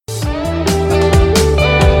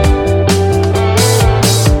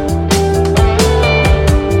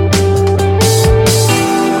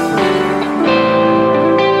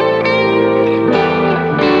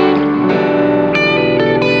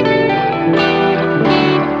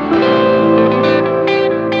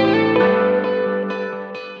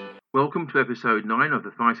Welcome to episode 9 of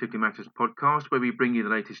the Fire Safety Matters podcast, where we bring you the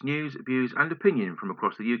latest news, views and opinion from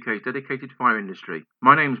across the UK's dedicated fire industry.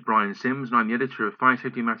 My name's Brian Sims and I'm the editor of Fire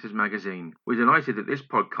Safety Matters magazine. We're delighted that this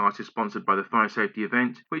podcast is sponsored by the Fire Safety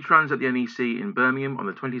event, which runs at the NEC in Birmingham on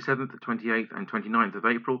the 27th, 28th and 29th of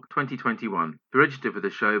April 2021. To register for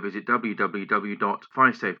the show, visit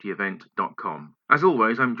www.firesafetyevent.com. As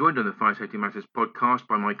always, I'm joined on the Fire Safety Matters podcast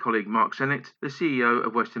by my colleague Mark Sennett, the CEO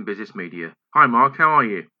of Western Business Media. Hi Mark, how are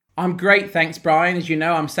you? I'm great, thanks Brian. As you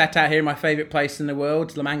know, I'm sat out here in my favourite place in the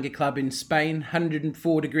world, La Manga Club in Spain,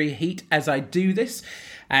 104 degree heat as I do this.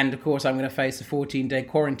 And of course, I'm going to face a 14-day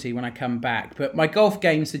quarantine when I come back. But my golf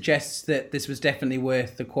game suggests that this was definitely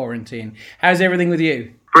worth the quarantine. How's everything with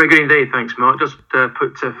you? Very good indeed, thanks Mark. Just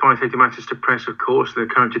put Fire Safety Matters to press, of course, the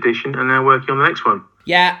current edition, and now working on the next one.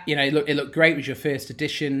 Yeah, you know, it looked great with your first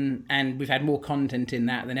edition, and we've had more content in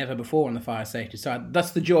that than ever before on the fire safety side.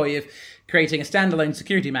 That's the joy of creating a standalone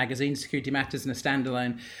security magazine, Security Matters, and a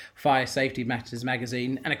standalone Fire Safety Matters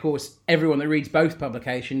magazine. And of course, everyone that reads both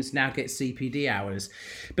publications now gets CPD hours.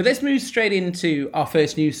 But let's move straight into our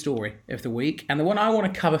first news story of the week. And the one I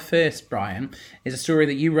want to cover first, Brian, is a story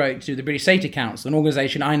that you wrote to the British Safety Council, an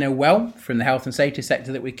organisation I know well from the health and safety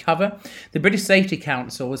sector that we cover. The British Safety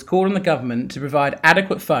Council has called on the government to provide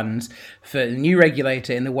adequate funds for a new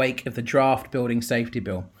regulator in the wake of the draft Building Safety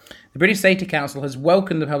Bill. The British Safety Council has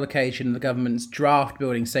welcomed the publication of the government's draft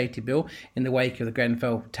Building Safety Bill in the wake of the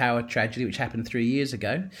Grenfell Tower tragedy, which happened 3 years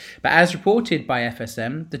ago. But as reported by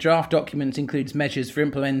FSM, the draft document includes measures for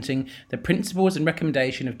implementing the principles and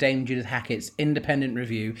recommendation of Dame Judith Hackitt's independent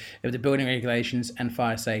review of the building regulations and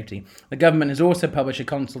fire safety. The government has also published a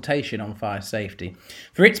consultation on fire safety.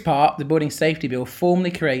 For its part, the Building Safety Bill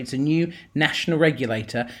formally creates a new national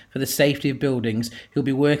regulator for the safety of buildings who will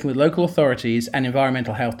be working with local authorities and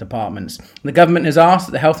environmental health departments. The government has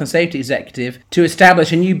asked the Health and Safety Executive to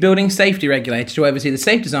establish a new building safety regulator to oversee the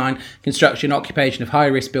safe design, construction and occupation of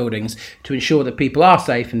high-risk buildings to ensure that people are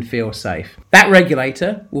safe and feel safe. That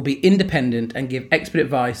regulator will be independent and give expert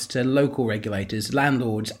advice to local regulators,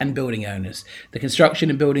 landlords and building owners, the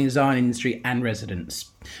construction and building design industry and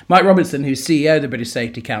residents. Mike Robinson, who's CEO of the British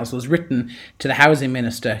Safety Council, has written to the Housing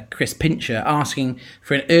Minister, Chris Pincher, asking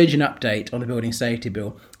for an urgent update on the Building Safety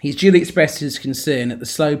Bill. He's duly expressed his concern at the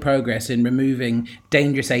slow progress in removing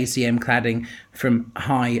dangerous ACM cladding from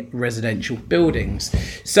high residential buildings.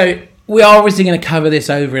 So we are obviously going to cover this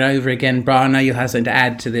over and over again. Brian, I know you'll have something to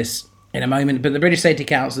add to this in a moment, but the British Safety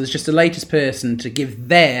Council is just the latest person to give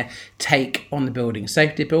their take on the Building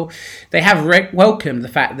Safety Bill. They have welcomed the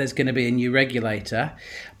fact that there's going to be a new regulator,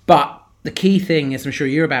 but the key thing, as I'm sure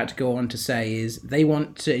you're about to go on to say, is they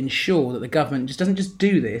want to ensure that the government doesn't just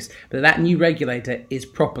do this, but that new regulator is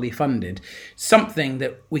properly funded. Something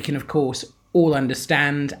that we can, of course, all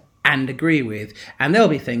understand and agree with. And they'll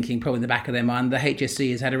be thinking, probably in the back of their mind, the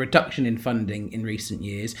HSC has had a reduction in funding in recent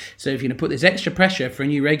years. So if you're going to put this extra pressure for a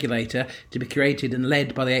new regulator to be created and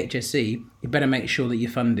led by the HSC, you better make sure that you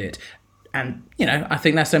fund it. And, you know, I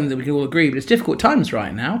think that's something that we can all agree, but it's difficult times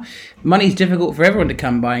right now. Money's difficult for everyone to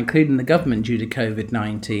come by, including the government, due to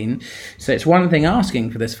COVID-19. So it's one thing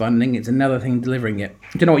asking for this funding, it's another thing delivering it.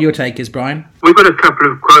 I don't know what your take is, Brian. We've got a couple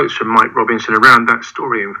of quotes from Mike Robinson around that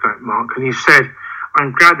story, in fact, Mark, and he said,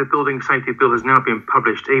 "I'm glad the Building Safety Bill has now been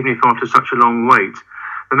published, even if after such a long wait.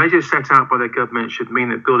 The measures set out by the government should mean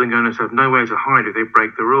that building owners have nowhere to hide if they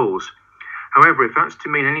break the rules. However, if that's to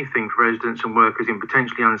mean anything for residents and workers in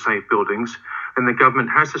potentially unsafe buildings, then the government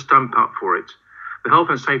has to stump up for it. The Health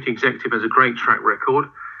and Safety Executive has a great track record,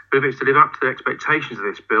 but if it's to live up to the expectations of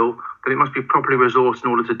this bill, then it must be properly resourced in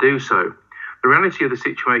order to do so. The reality of the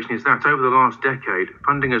situation is that over the last decade,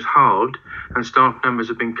 funding has halved and staff numbers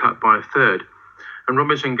have been cut by a third." And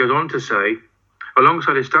Robinson goes on to say,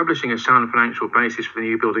 "Alongside establishing a sound financial basis for the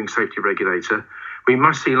new building safety regulator, we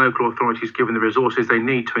must see local authorities given the resources they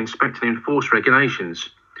need to inspect and enforce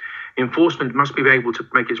regulations. Enforcement must be able to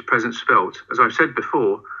make its presence felt. As I've said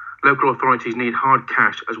before, local authorities need hard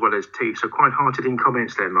cash as well as teeth." So quite hard-hitting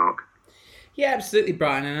comments there, Mark. Yeah, absolutely,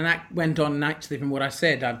 Brian. And that went on naturally from what I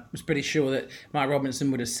said. I was pretty sure that Mike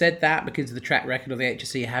Robinson would have said that because of the track record of the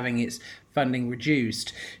HSC having its funding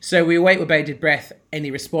reduced. So we await with bated breath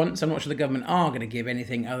any response. I'm not sure the government are going to give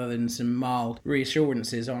anything other than some mild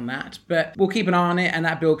reassurances on that. But we'll keep an eye on it, and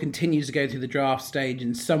that bill continues to go through the draft stage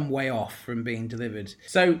and some way off from being delivered.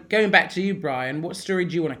 So going back to you, Brian, what story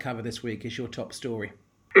do you want to cover this week as your top story?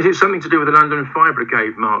 Is it something to do with the London Fire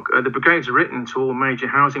Brigade, Mark? The brigade's written to all major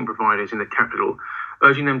housing providers in the capital,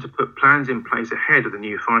 urging them to put plans in place ahead of the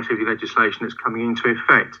new fire safety legislation that's coming into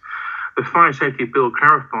effect. The Fire Safety Bill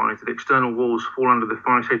clarifies that external walls fall under the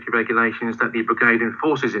fire safety regulations that the Brigade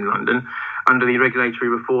enforces in London under the Regulatory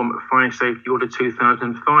Reform Fire Safety Order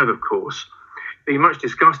 2005, of course. The much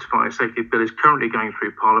discussed Fire Safety Bill is currently going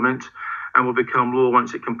through Parliament and will become law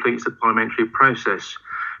once it completes the parliamentary process.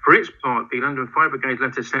 For its part, the London Fire Brigade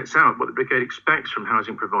letter sets out what the Brigade expects from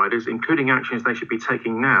housing providers, including actions they should be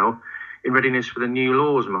taking now in readiness for the new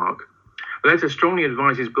laws, Mark. The letter strongly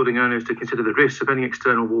advises building owners to consider the risks of any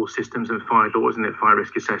external wall systems and fire doors in their fire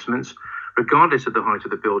risk assessments, regardless of the height of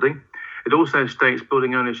the building. It also states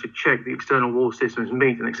building owners should check the external wall systems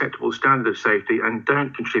meet an acceptable standard of safety and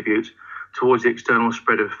don't contribute towards the external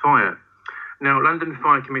spread of fire. Now, London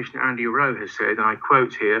Fire Commissioner Andy Rowe has said, and I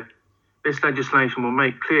quote here, "This legislation will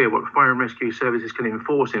make clear what fire and rescue services can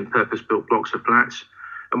enforce in purpose-built blocks of flats,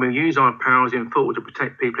 and we'll use our powers in full to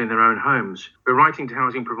protect people in their own homes. We're writing to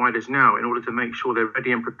housing providers now in order to make sure they're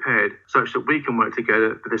ready and prepared such that we can work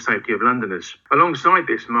together for the safety of Londoners." Alongside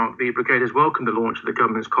this, Mark, the Brigade has welcomed the launch of the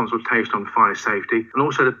government's consultation on fire safety and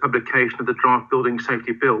also the publication of the draft Building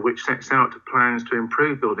Safety Bill, which sets out plans to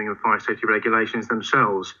improve building and fire safety regulations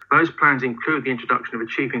themselves. Those plans include the introduction of a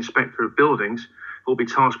Chief Inspector of Buildings, will be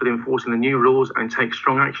tasked with enforcing the new rules and take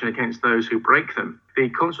strong action against those who break them. The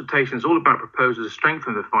consultation is all about proposals to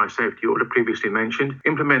strengthen the fire safety order previously mentioned,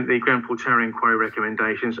 implement the Grenfell Tower inquiry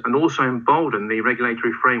recommendations, and also embolden the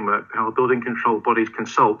regulatory framework for how building control bodies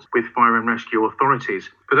consult with fire and rescue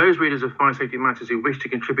authorities. For those readers of Fire Safety Matters who wish to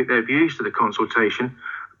contribute their views to the consultation,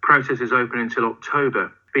 the process is open until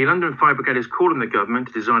October. The London Fire Brigade is calling the government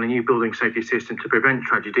to design a new building safety system to prevent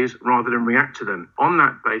tragedies rather than react to them. On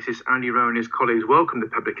that basis, Andy Rowe and his colleagues welcome the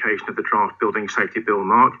publication of the draft Building Safety Bill,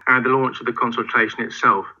 Mark, and the launch of the consultation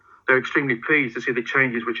itself. They're extremely pleased to see the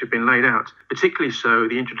changes which have been laid out, particularly so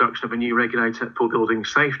the introduction of a new regulator for building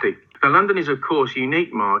safety. Now, London is, of course,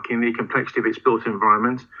 unique, Mark, in the complexity of its built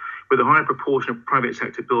environment, with a higher proportion of private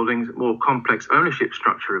sector buildings, more complex ownership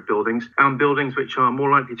structure of buildings, and buildings which are more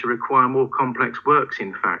likely to require more complex works,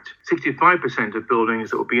 in fact. 65% of buildings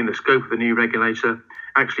that will be in the scope of the new regulator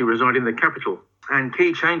actually reside in the capital. And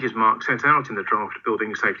key changes, Mark, set out in the draft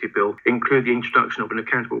Building Safety Bill include the introduction of an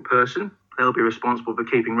accountable person. They'll be responsible for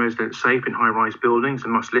keeping residents safe in high-rise buildings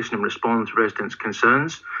and must listen and respond to residents'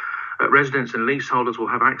 concerns. Residents and leaseholders will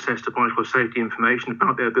have access to vital safety information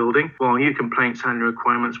about their building, while new complaints handling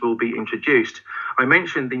requirements will be introduced. I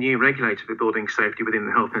mentioned the new regulator for building safety within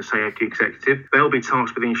the Health and Safety Executive. They'll be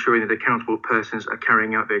tasked with ensuring that accountable persons are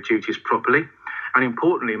carrying out their duties properly. And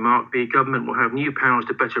importantly, Mark, the government will have new powers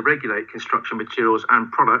to better regulate construction materials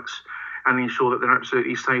and products and ensure that they're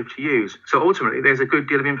absolutely safe to use. So ultimately, there's a good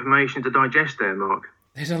deal of information to digest there, Mark.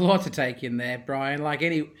 There's a lot to take in there, Brian. Like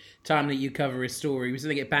any time that you cover a story, we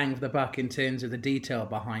sort of get bang for the buck in terms of the detail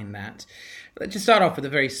behind that. Let's just start off with a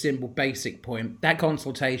very simple, basic point. That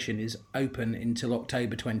consultation is open until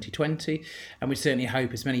October 2020, and we certainly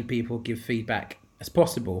hope as many people give feedback as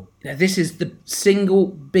possible. Now, this is the single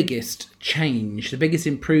biggest change, the biggest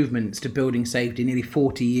improvements to building safety in nearly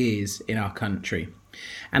 40 years in our country.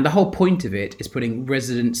 And the whole point of it is putting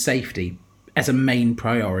resident safety as a main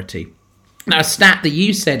priority. Now, a stat that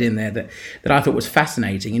you said in there that I thought was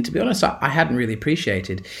fascinating, and to be honest, I hadn't really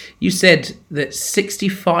appreciated. You said that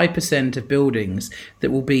 65% of buildings that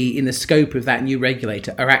will be in the scope of that new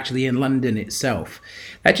regulator are actually in London itself.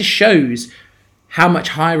 That just shows how much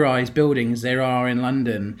high-rise buildings there are in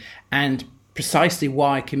London, and precisely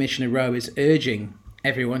why Commissioner Rowe is urging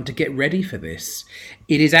everyone to get ready for this.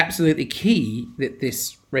 It is absolutely key that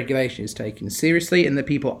this regulation is taken seriously and that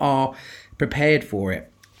people are prepared for it.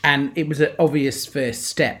 And it was an obvious first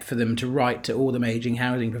step for them to write to all the major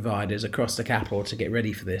housing providers across the capital to get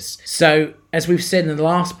ready for this. So, as we've said in the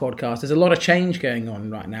last podcast, there's a lot of change going on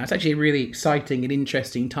right now. It's actually a really exciting and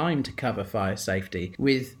interesting time to cover fire safety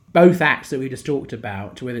with both acts that we just talked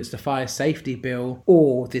about, whether it's the Fire Safety Bill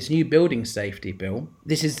or this new Building Safety Bill.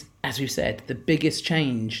 This is, as we said, the biggest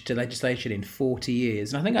change to legislation in 40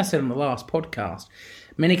 years. And I think I said on the last podcast,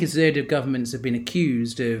 many Conservative governments have been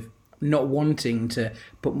accused of not wanting to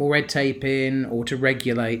put more red tape in or to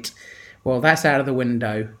regulate. Well, that's out of the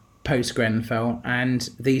window post-Grenfell, and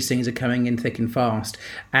these things are coming in thick and fast.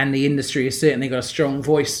 And the industry has certainly got a strong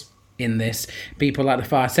voice in this. People like the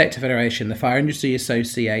Fire Sector Federation, the Fire Industry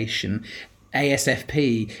Association,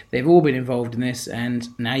 ASFP, they've all been involved in this, and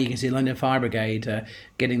now you can see London Fire Brigade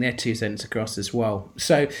getting their 2 cents across as well.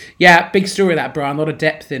 So, yeah, big story that, Brian, a lot of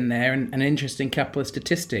depth in there and an interesting couple of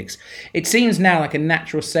statistics. It seems now like a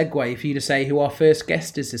natural segue for you to say who our first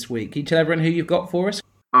guest is this week. Can you tell everyone who you've got for us?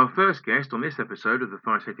 Our first guest on this episode of the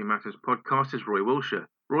Fire Safety Matters podcast is Roy Wilshire.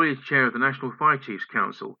 Roy is chair of the National Fire Chiefs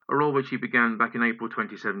Council, a role which he began back in April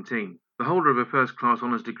 2017. The holder of a first-class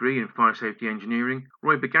honours degree in fire safety engineering,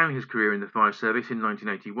 Roy began his career in the fire service in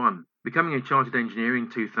 1981, becoming a chartered engineer in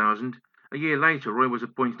 2000. A year later, Roy was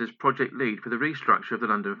appointed as project lead for the restructure of the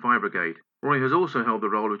London Fire Brigade. Roy has also held the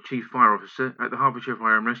role of Chief Fire Officer at the Hertfordshire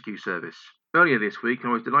Fire and Rescue Service. Earlier this week, I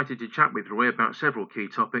was delighted to chat with Roy about several key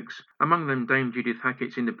topics, among them Dame Judith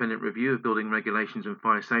Hackitt's independent review of building regulations and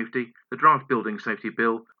fire safety, the draft Building Safety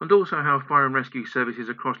Bill, and also how fire and rescue services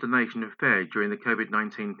across the nation have fared during the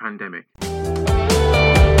COVID-19 pandemic.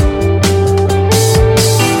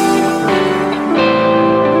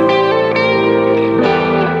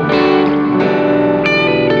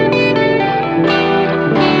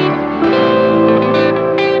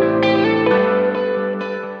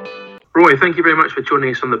 Roy, thank you very much for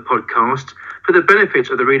joining us on the podcast. For the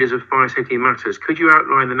benefit of the readers of Fire Safety Matters, could you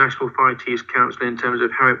outline the National Fire Chiefs Council in terms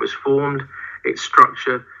of how it was formed, its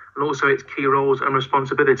structure, and also its key roles and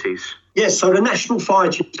responsibilities? Yes, so the National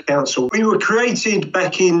Fire Chiefs Council, we were created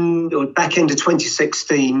back end of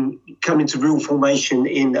 2016, coming to real formation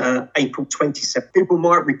in April 27. People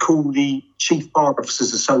might recall the Chief Fire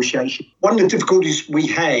Officers Association. One of the difficulties we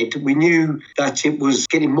had, we knew that it was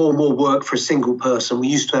getting more and more work for a single person. We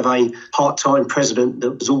used to have a part-time president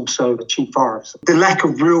that was also a Chief Fire Officer. The lack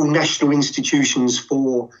of real national institutions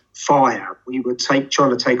for fire, we were trying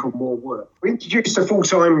to take on more work. We introduced a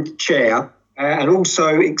full-time chair, and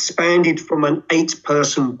also expanded from an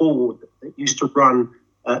 8-person board that used to run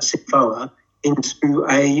CFOA into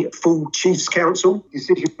a full Chiefs Council.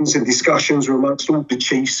 Decisions and discussions were amongst all the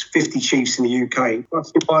chiefs, 50 chiefs in the UK.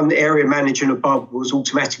 Plus, one area manager and above was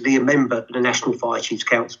automatically a member of the National Fire Chiefs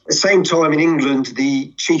Council. At the same time, in England,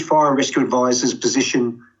 the Chief Fire and Rescue Advisor's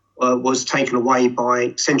position was taken away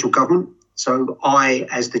by central government. So I,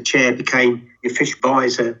 as the chair, became the official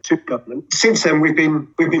advisor to government. Since then, we've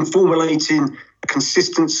been formulating a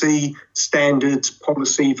consistency, standards,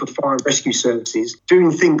 policy for fire and rescue services,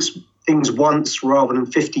 doing things once rather than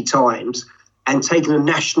 50 times, and taking a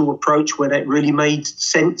national approach where that really made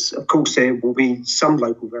sense. Of course, there will be some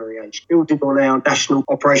local variation. Building on our national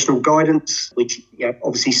operational guidance, which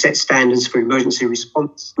obviously sets standards for emergency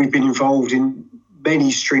response. We've been involved in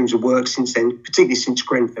many streams of work since then, particularly since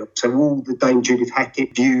Grenfell. So all the Dame Judith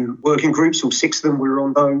Hackett View working groups, all 6 of them, we were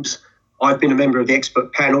on those. I've been a member of the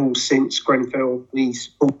expert panel since Grenfell. We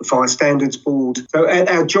support the Fire Standards Board. So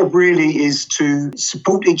our job really is to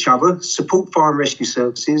support each other, support fire and rescue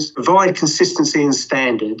services, provide consistency and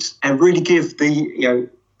standards, and really give the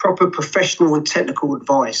proper professional and technical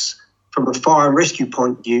advice from a fire and rescue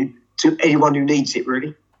point of view to anyone who needs it,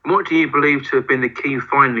 really. What do you believe to have been the key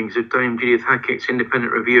findings of Dame Judith Hackitt's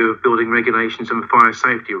independent review of building regulations and fire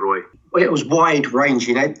safety, Roy? Well, it was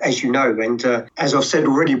wide-ranging, as you know, and as I've said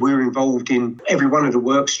already, we were involved in every one of the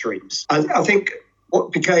work streams. I think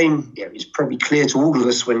what became, it's probably clear to all of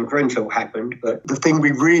us when Grenfell happened, but the thing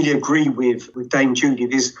we really agree with Dame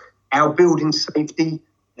Judith is our building safety,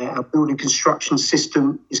 our building construction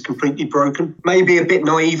system is completely broken. Maybe a bit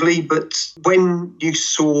naively, but when you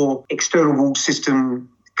saw external wall system,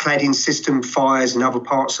 cladding system fires in other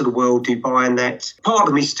parts of the world, Dubai and that, part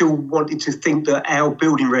of me still wanted to think that our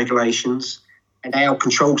building regulations and our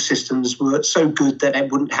control systems were so good that that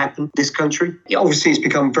wouldn't happen in this country. Obviously, it's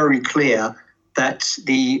become very clear that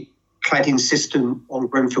the cladding system on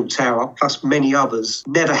Grenfell Tower, plus many others,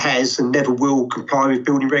 never has and never will comply with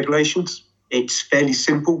building regulations. It's fairly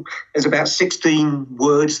simple. There's about 16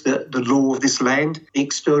 words that the law of this land, the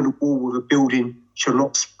external wall of a building shall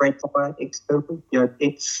not spread fire externally.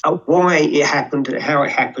 It's why it happened and how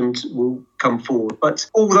it happened will come forward. But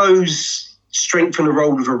all those strengthen the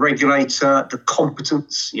role of a regulator, the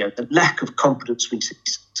competence, the lack of competence we see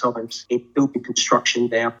sometimes in building construction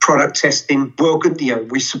now, product testing, welcome,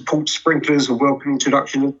 we support sprinklers and welcome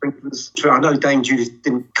introduction of sprinklers. So I know Dame Judith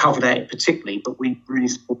didn't cover that particularly, but we really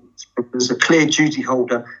support sprinklers, a clear duty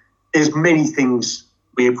holder. There's many things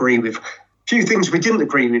we agree with. Few things we didn't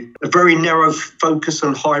agree with. A very narrow focus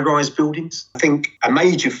on high-rise buildings. I think a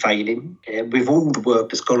major failing with all the work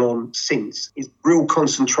that's gone on since is real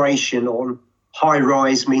concentration on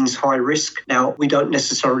high-rise means high risk. Now, we don't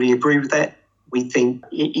necessarily agree with that. We think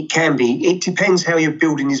it can be. It depends how your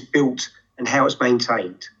building is built and how it's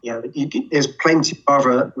maintained. There's plenty of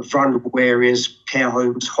other vulnerable areas, care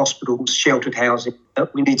homes, hospitals, sheltered housing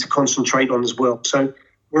that we need to concentrate on as well. So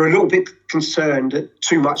We're a little bit concerned that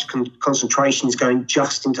too much concentration is going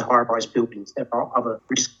just into high-rise buildings. There are other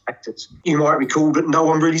risk factors. You might recall that no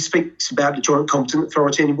one really speaks about the Joint Competent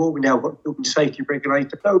Authority anymore. We now got the Building Safety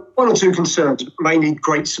Regulator. So one or two concerns, but may need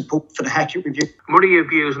great support for the Hackitt review. What are your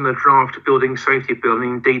views on the draft Building Safety Bill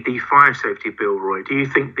and indeed the Fire Safety Bill, Roy? Do you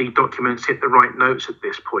think the documents hit the right notes at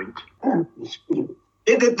this point?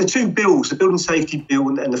 The two bills, the Building Safety Bill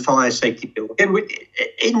and the Fire Safety Bill,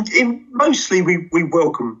 mostly we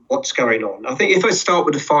welcome what's going on. I think if I start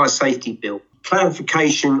with the Fire Safety Bill,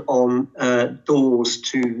 clarification on doors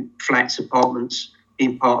to flats, apartments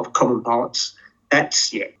being part of common parts,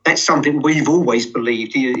 that's something we've always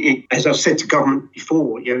believed. As I've said to government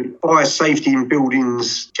before, fire safety in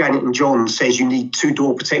buildings, Janet and John says you need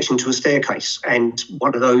 2-door protection to a staircase, and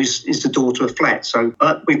one of those is the door to a flat. So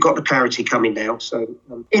we've got the clarity coming now. So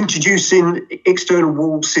introducing external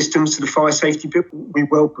wall systems to the fire safety bill, we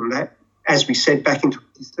welcome that. As we said back in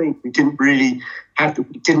 2016, we didn't have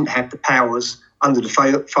the powers under the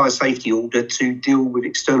fire safety order to deal with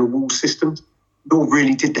external wall systems. Nor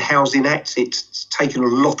really did the Housing Act. It's taken a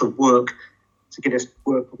lot of work to get us to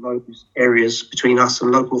work on those areas between us and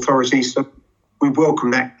local authorities. So we welcome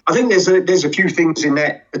that. I think there's a few things in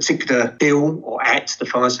that particular bill or act, the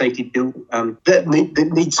Fire Safety Bill, that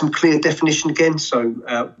need some clear definition again. So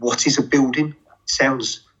what is a building?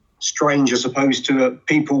 Sounds strange, I suppose, to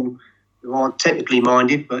people who aren't technically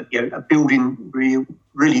minded, but a building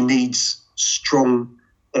really needs strong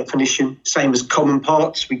definition. Same as common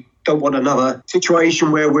parts. We don't want another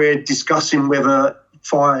situation where we're discussing whether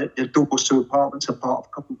the doors to apartments are part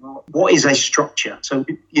of common part. What is a structure? So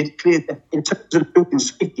it's clear that in terms of the Building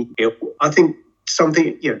Safety Bill, I think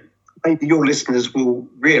something, maybe your listeners will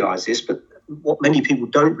realise this, but what many people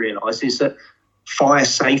don't realise is that fire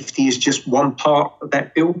safety is just one part of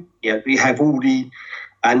that bill. We have all the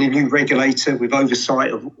new regulator with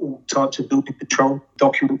oversight of all types of building control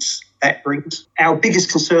documents that brings. Our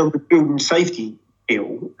biggest concern with building safety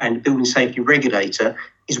bill and the Building Safety Regulator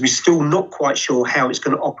is we're still not quite sure how it's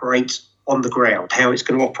going to operate on the ground, how it's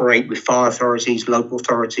going to operate with fire authorities, local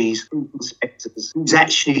authorities, inspectors, who's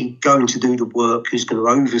actually going to do the work, who's going to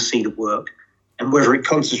oversee the work, and whether it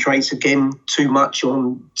concentrates again too much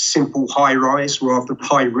on simple high rise rather than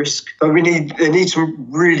high risk. So there needs some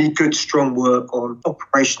really good, strong work on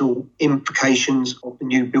operational implications of the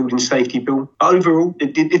new Building Safety Bill. Overall,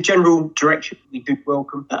 the general direction we do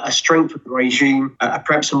welcome a strength of the regime,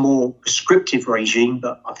 perhaps a more prescriptive regime,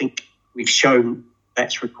 but I think we've shown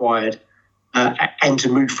that's required, and to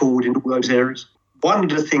move forward in all those areas. One of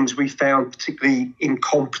the things we found particularly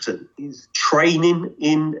incompetent is training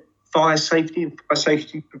in fire safety and fire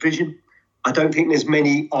safety provision. I don't think there's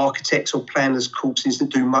many architects or planners courses that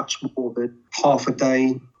do much more than half a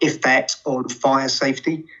day, if that, on fire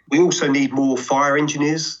safety. We also need more fire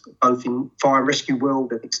engineers, both in fire and rescue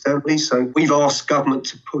world and externally. So we've asked government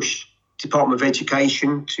to push Department of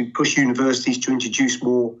Education, to push universities to introduce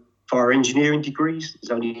more fire engineering degrees.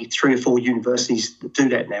 There's only 3 or 4 universities that do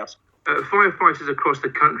that now. Firefighters across the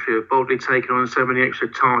country have boldly taken on so many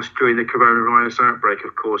extra tasks during the coronavirus outbreak,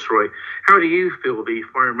 of course, Roy. How do you feel the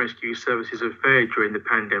fire and rescue services have fared during the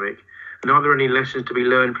pandemic? And are there any lessons to be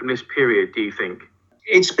learned from this period, do you think?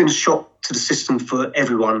 It's been a shock to the system for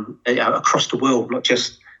everyone across the world, not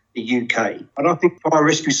just the UK. And I think fire and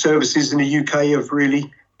rescue services in the UK have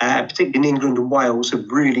really, particularly in England and Wales, have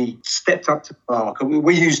really stepped up to the mark.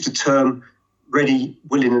 We use the term ready,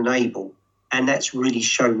 willing and able. And that's really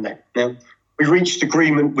shown that. Now, we reached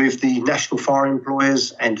agreement with the National Fire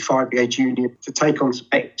Employers and Fire Brigade Union to take on some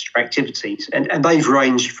extra activities. And they've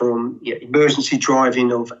ranged from emergency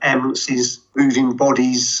driving of ambulances, moving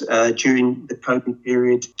bodies during the COVID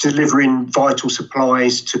period, delivering vital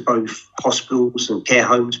supplies to both hospitals and care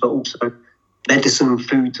homes, but also medicine,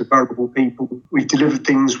 food to vulnerable people. We've delivered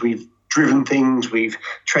things, we've driven things, we've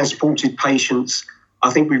transported patients.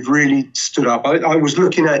 I think we've really stood up. I was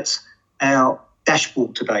looking at our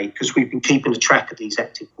dashboard today because we've been keeping a track of these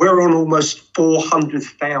activities. We're on almost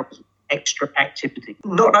 400,000 extra activities.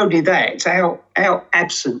 Not only that, our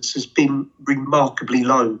absence has been remarkably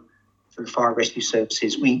low for the fire and rescue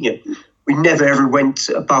services. We never ever went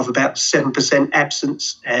above about 7%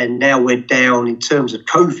 absence, and now we're down in terms of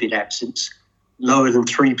COVID absence lower than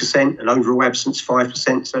 3% and overall absence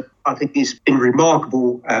 5%. So I think it's been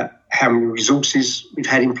remarkable how many resources we've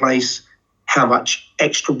had in place, how much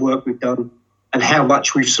extra work we've done, and how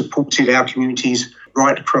much we've supported our communities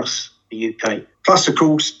right across the UK. plus, of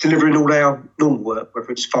course, delivering all our normal work, whether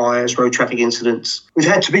it's fires, road traffic incidents. We've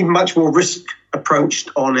had to be much more risk approached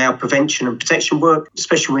on our prevention and protection work,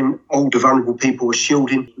 especially when older, vulnerable people were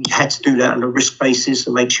shielding. We had to do that on a risk basis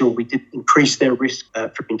and make sure we did increase their risk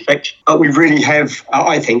from infection. We really have,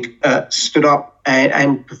 I think, stood up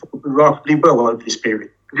and performed remarkably well over this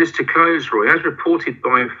period. Just to close, Roy, as reported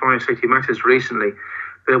by Fire Safety Matters recently,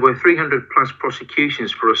 there were 300 plus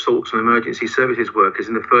prosecutions for assaults on emergency services workers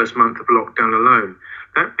in the first month of lockdown alone.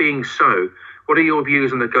 That being so, what are your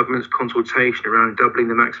views on the government's consultation around doubling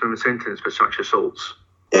the maximum sentence for such assaults?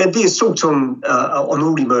 The assault on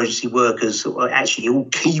all emergency workers, or actually all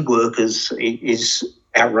key workers, is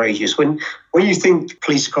outrageous. When you think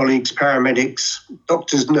police colleagues, paramedics,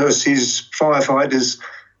 doctors, nurses, firefighters,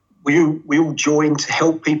 we all join to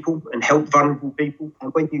help people and help vulnerable people.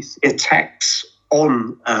 And when you see attacks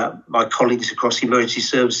on my colleagues across emergency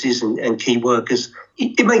services and key workers,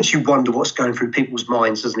 it makes you wonder what's going through people's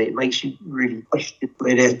minds, doesn't it? It makes you really question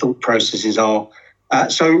where their thought processes are.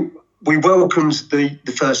 So we welcomed the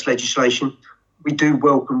first legislation. We do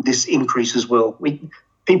welcome this increase as well.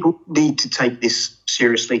 People need to take this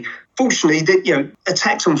seriously. Fortunately,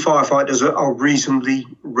 attacks on firefighters are reasonably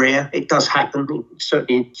rare. It does happen.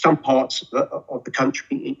 Certainly in some parts of the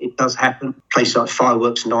country, it does happen. Places like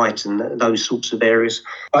Fireworks Night and those sorts of areas.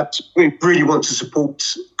 But we really want to support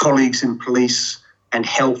colleagues in police and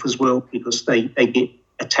health as well, because they get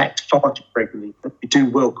attacked far too regularly. But we do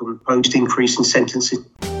welcome the proposed increase in sentencing.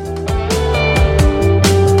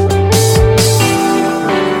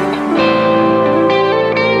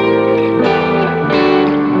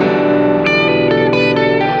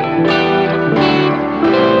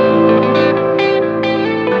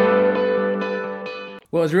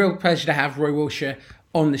 Well, it was a real pleasure to have Roy Wilshire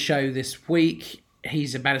on the show this week.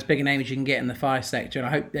 He's about as big a name as you can get in the fire sector, and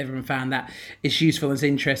I hope everyone found that as useful and as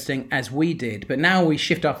interesting as we did. But now we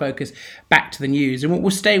shift our focus back to the news, and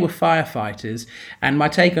we'll stay with firefighters. And my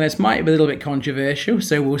take on this might be a little bit controversial,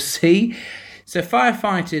 so we'll see. So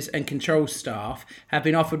firefighters and control staff have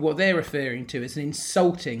been offered what they're referring to as an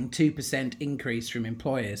insulting 2% increase from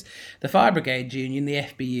employers. The Fire Brigade Union, the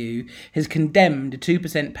FBU, has condemned a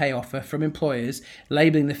 2% pay offer from employers,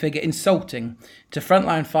 labelling the figure insulting to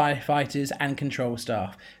frontline firefighters and control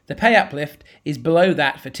staff. The pay uplift is below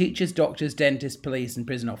that for teachers, doctors, dentists, police and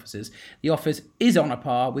prison officers. The offer is on a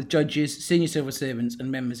par with judges, senior civil servants and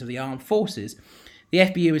members of the armed forces. The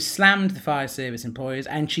FBU has slammed the fire service employers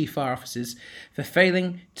and chief fire officers for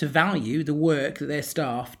failing to value the work that their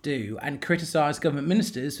staff do, and criticised government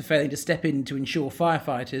ministers for failing to step in to ensure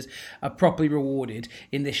firefighters are properly rewarded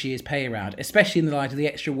in this year's pay round, especially in the light of the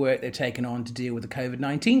extra work they've taken on to deal with the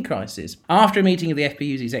COVID-19 crisis. After a meeting of the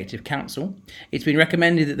FBU's Executive Council, it's been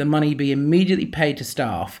recommended that the money be immediately paid to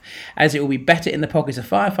staff, as it will be better in the pockets of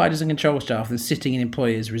firefighters and control staff than sitting in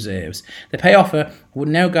employers' reserves. The pay offer will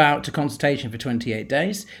now go out to consultation for 28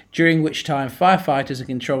 days, during which time firefighters and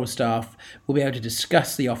control staff will be able to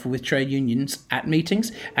discuss the offer with trade unions at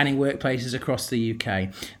meetings and in workplaces across the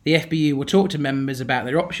UK. The FBU will talk to members about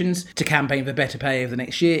their options to campaign for better pay over the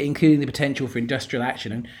next year, including the potential for industrial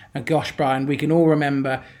action. And gosh, Brian, we can all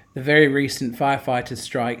remember the very recent firefighters'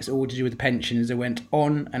 strikes, all to do with the pensions that went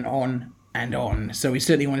on and on and on. So we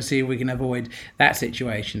certainly want to see if we can avoid that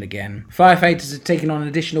situation again. Firefighters have taken on an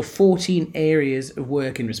additional 14 areas of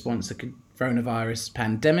work in response to the coronavirus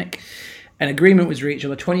pandemic. An agreement was reached on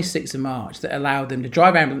the 26th of March that allowed them to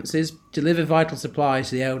drive ambulances, deliver vital supplies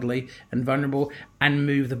to the elderly and vulnerable, and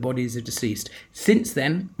move the bodies of deceased. Since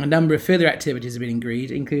then, a number of further activities have been agreed,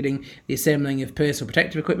 including the assembling of personal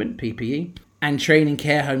protective equipment, PPE, and training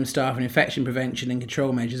care home staff in infection prevention and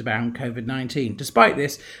control measures around COVID-19. Despite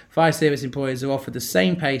this, fire service employers have offered the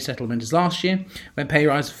same pay settlement as last year, when pay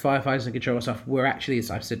rises for firefighters and control staff were actually, as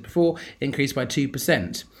I've said before, increased by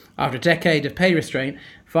 2%. After a decade of pay restraint,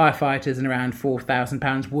 firefighters are around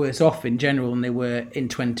 £4,000 worse off in general than they were in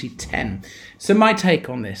 2010. So my take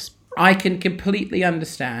on this: I can completely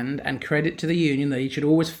understand and credit to the union that you should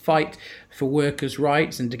always fight for workers'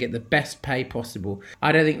 rights and to get the best pay possible.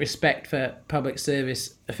 I don't think respect for public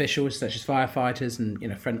service officials such as firefighters and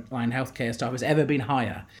frontline healthcare staff has ever been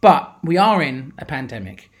higher. But we are in a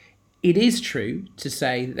pandemic. It is true to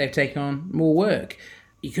say that they've taken on more work.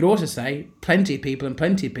 You could also say plenty of people and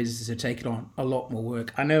plenty of businesses have taken on a lot more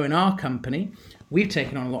work. I know in our company, we've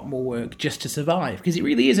taken on a lot more work just to survive, because it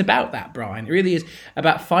really is about that, Brian. It really is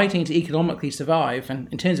about fighting to economically survive. And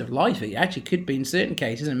in terms of life, it actually could be in certain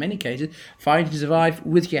cases, in many cases, fighting to survive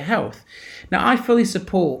with your health. Now, I fully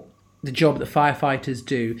support the job that firefighters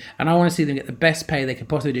do, and I want to see them get the best pay they can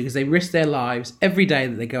possibly do, because they risk their lives every day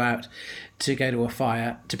that they go out to go to a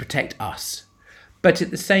fire to protect us. But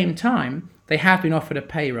at the same time, they have been offered a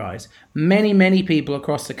pay rise. Many people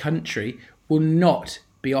across the country will not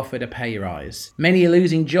be offered a pay rise. Many are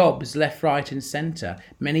losing jobs left, right and centre.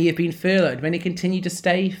 Many have been furloughed. Many continue to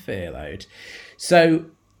stay furloughed. So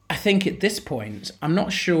I think at this point, I'm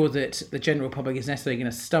not sure that the general public is necessarily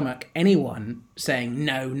going to stomach anyone saying,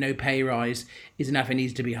 no pay rise is enough, it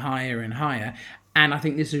needs to be higher and higher. And I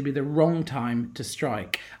think this would be the wrong time to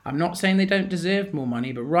strike. I'm not saying they don't deserve more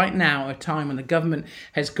money, but right now, a time when the government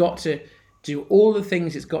has got to do all the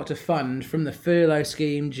things it's got to fund, from the furlough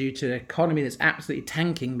scheme due to an economy that's absolutely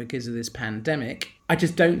tanking because of this pandemic, I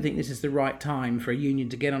just don't think this is the right time for a union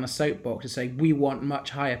to get on a soapbox to say we want much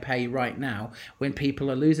higher pay right now when people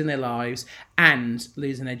are losing their lives and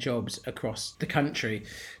losing their jobs across the country. Do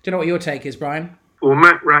you know what your take is, Brian? Well,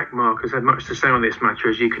 Matt Wrack, Mark, has had much to say on this matter,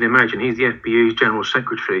 as you can imagine. He's the FBU's General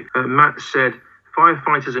Secretary. Matt said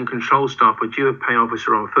firefighters and control staff were due a pay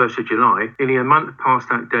officer on 1st of July. Nearly a month past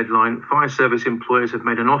that deadline, fire service employers have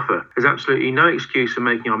made an offer. There's absolutely no excuse for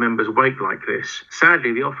making our members wait like this.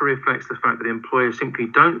 Sadly, the offer reflects the fact that employers simply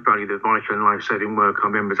don't value the vital and life-saving work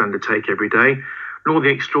our members undertake every day, nor the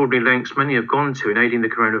extraordinary lengths many have gone to in aiding the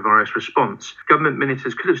coronavirus response. Government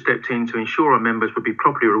ministers could have stepped in to ensure our members would be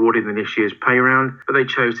properly rewarded in this year's pay round, but they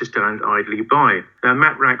chose to stand idly by. Now,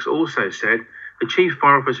 Matt Wrack also said the chief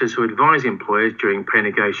fire officers who advise employers during pay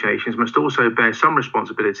negotiations must also bear some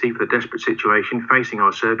responsibility for the desperate situation facing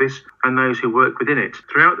our service and those who work within it.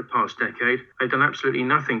 Throughout the past decade, they've done absolutely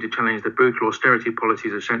nothing to challenge the brutal austerity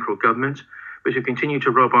policies of central government, which have continued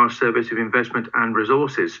to rob our service of investment and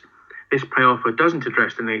resources. This pay offer doesn't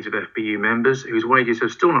address the needs of FBU members, whose wages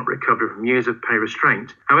have still not recovered from years of pay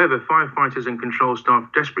restraint. However, firefighters and control staff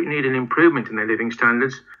desperately need an improvement in their living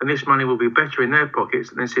standards, and this money will be better in their pockets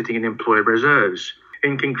than sitting in employer reserves.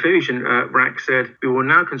 In conclusion, Wrack said, we will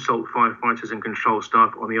now consult firefighters and control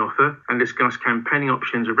staff on the offer and discuss campaigning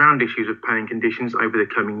options around issues of pay and conditions over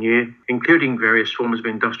the coming year, including various forms of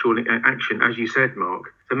industrial action, as you said,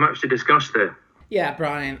 Mark. So much to discuss there. Yeah,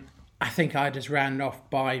 Brian, I think I just ran off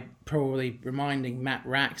by probably reminding Matt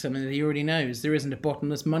Wrack something that he already knows. There isn't a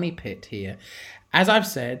bottomless money pit here. As I've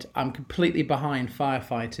said, I'm completely behind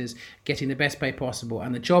firefighters getting the best pay possible,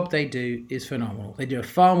 and the job they do is phenomenal. They do a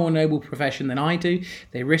far more noble profession than I do.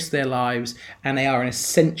 They risk their lives, and they are an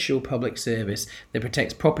essential public service that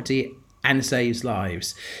protects property and saves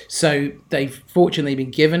lives. So they've fortunately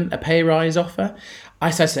been given a pay rise offer.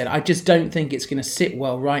 As I said, I just don't think it's going to sit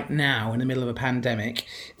well right now in the middle of a pandemic,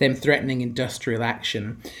 them threatening industrial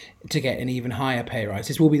action to get an even higher pay rise.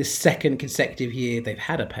 This will be the second consecutive year they've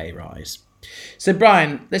had a pay rise. So,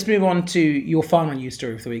 Brian, let's move on to your final news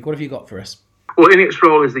story of the week. What have you got for us? Well, in its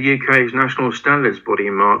role as the UK's national standards body,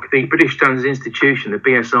 Mark, the British Standards Institution, the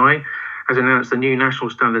BSI, has announced a new national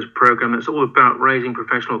standards programme that's all about raising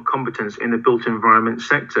professional competence in the built environment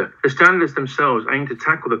sector. The standards themselves aim to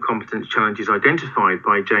tackle the competence challenges identified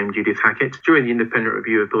by Dame Judith Hackett during the independent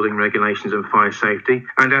review of building regulations and fire safety,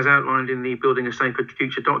 and as outlined in the Building a Safer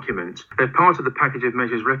Future document. They're part of the package of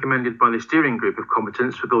measures recommended by the steering group of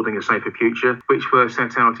competence for building a safer future, which were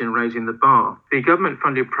set out in Raising the Bar. The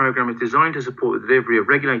government-funded programme is designed to support the delivery of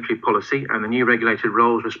regulatory policy and the new regulated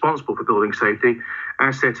roles responsible for building safety,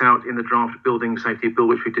 as set out in the draft Building Safety Bill,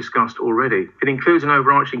 which we discussed already. It includes an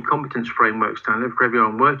overarching competence framework standard for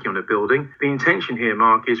everyone working on a building. The intention here,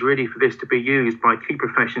 Mark, is really for this to be used by key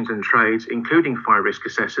professions and trades, including fire risk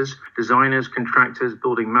assessors, designers, contractors,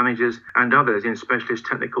 building managers, and others in specialist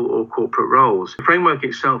technical or corporate roles. The framework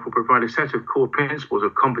itself will provide a set of core principles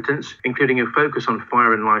of competence, including a focus on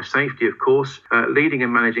fire and life safety, of course, leading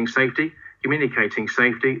and managing safety, communicating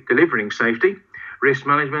safety, delivering safety, risk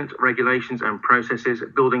management, regulations and processes,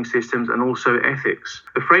 building systems, and also ethics.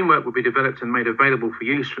 The framework will be developed and made available for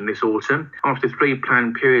use from this autumn. After 3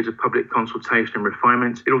 planned periods of public consultation and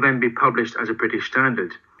refinement, it will then be published as a British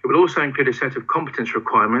standard. It will also include a set of competence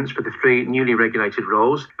requirements for the 3 newly regulated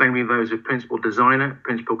roles, namely those of principal designer,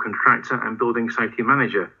 principal contractor, and building safety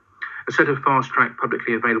manager. A set of fast-track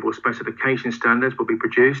publicly available specification standards will be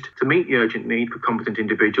produced to meet the urgent need for competent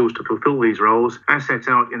individuals to fulfil these roles, as set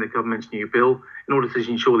out in the government's new bill, in order to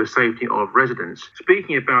ensure the safety of residents.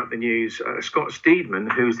 Speaking about the news, Scott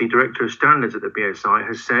Steedman, who's the Director of Standards at the BSI,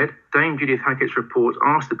 has said, Dame Judith Hackett's report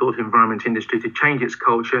asked the built environment industry to change its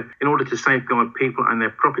culture in order to safeguard people and their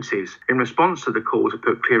properties. In response to the call to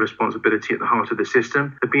put clear responsibility at the heart of the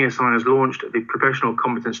system, the BSI has launched the Professional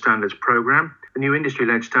Competence Standards Programme. The new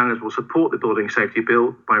industry-led standards will support the Building Safety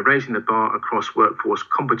Bill by raising the bar across workforce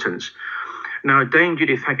competence. Now, Dame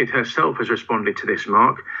Judith Hackett herself has responded to this,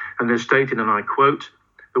 Mark, and has stated, and I quote,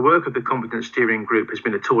 The work of the Competence Steering Group has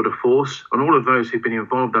been a tour de force, and all of those who've been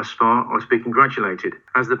involved thus far are to be congratulated.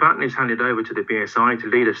 As the baton is handed over to the BSI to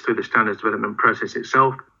lead us through the standards development process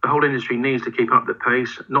itself, the whole industry needs to keep up the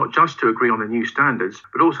pace, not just to agree on the new standards,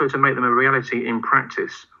 but also to make them a reality in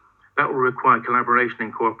practice. That will require collaboration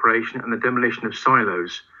and cooperation and the demolition of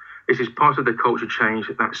silos. This is part of the culture change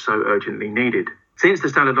that's so urgently needed. Since the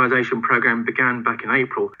standardisation programme began back in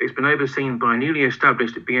April, it's been overseen by a newly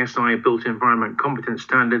established BSI Built Environment Competence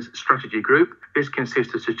Standards Strategy Group. This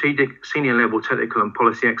consists of strategic, senior-level technical and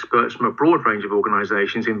policy experts from a broad range of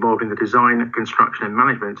organisations involved in the design, construction and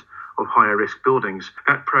management of higher-risk buildings.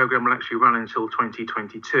 That programme will actually run until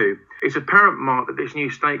 2022. It's apparent, Mark, that this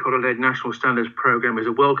new stakeholder-led national standards programme is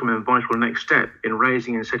a welcome and vital next step in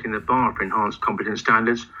raising and setting the bar for enhanced competence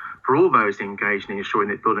standards for all those engaged in ensuring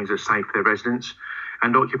that buildings are safe for their residents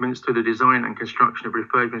and occupants through the design and construction of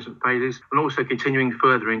refurbishment phases, and also continuing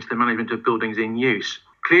further into the management of buildings in use.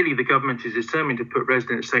 Clearly, the government is determined to put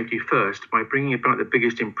resident safety first by bringing about the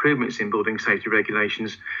biggest improvements in building safety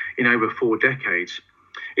regulations in over 4 decades.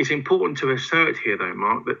 It's important to assert here, though,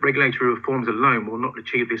 Mark, that regulatory reforms alone will not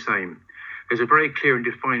achieve this aim. There's a very clear and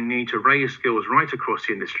defined need to raise skills right across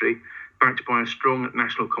the industry, backed by a strong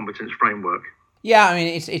national competence framework. Yeah, I mean,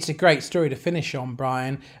 it's a great story to finish on,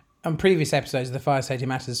 Brian. On previous episodes of the Fire Safety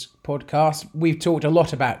Matters podcast, we've talked a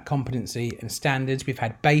lot about competency and standards. We've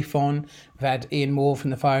had BAFE on, we've had Ian Moore from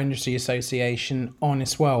the Fire Industry Association on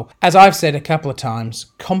as well. As I've said a couple of times,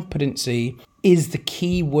 competency is the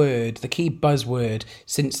key word, the key buzzword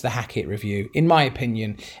since the Hackett Review. In my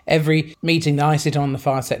opinion, every meeting that I sit on, the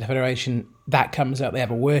Fire Sector Federation, that comes up. They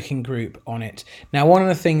have a working group on it. Now, one of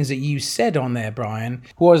the things that you said on there, Brian,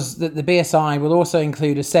 was that the BSI will also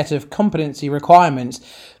include a set of competency requirements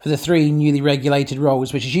for the 3 newly regulated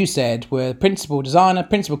roles, which, as you said, were principal designer,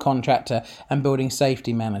 principal contractor, and building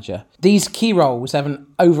safety manager. These key roles have an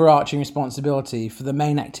overarching responsibility for the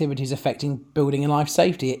main activities affecting building and life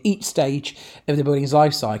safety at each stage of the building's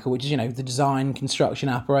life cycle, which is, the design, construction,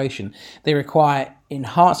 operation. They require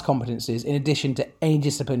enhanced competencies in addition to any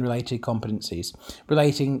discipline-related competencies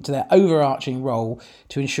relating to their overarching role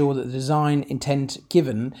to ensure that the design intent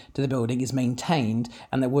given to the building is maintained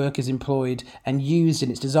and that work is employed and used in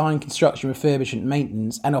its design, construction, refurbishment,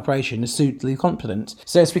 maintenance and operation is suitably competent.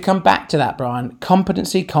 So as we come back to that, Brian,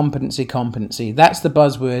 competency, that's the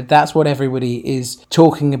buzzword. That's what everybody is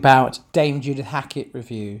talking about. Dame Judith Hackett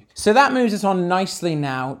Review. So that moves us on nicely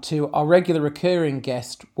now to our regular recurring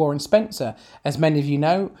guest, Warren Spencer. As many of you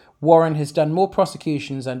know, Warren has done more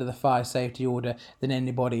prosecutions under the fire safety order than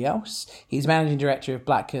anybody else. He's managing director of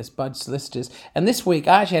Blackhurst Budd Solicitors. And this week,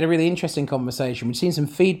 I actually had a really interesting conversation. We've seen some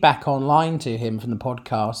feedback online to him from the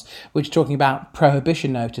podcast, which is talking about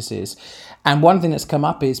prohibition notices. And one thing that's come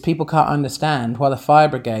up is people can't understand why the fire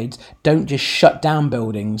brigades don't just shut down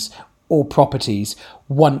buildings or properties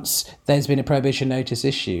once there's been a prohibition notice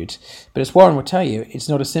issued. But as Warren will tell you, it's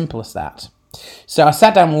not as simple as that. So I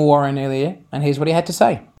sat down with Warren earlier, and here's what he had to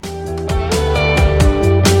say.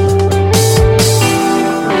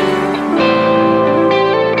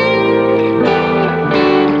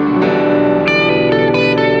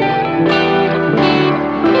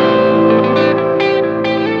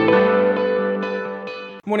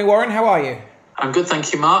 Morning, Warren. How are you? I'm good,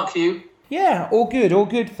 thank you, Mark. You? Yeah, all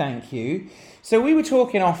good, thank you. So we were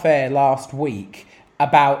talking off air last week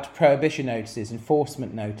about prohibition notices,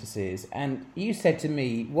 enforcement notices, and you said to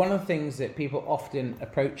me, one of the things that people often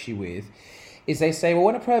approach you with is they say, well,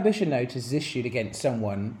 when a prohibition notice is issued against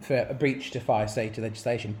someone for a breach to fire safety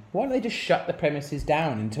legislation, why don't they just shut the premises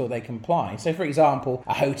down until they comply? So, for example,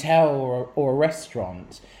 a hotel or a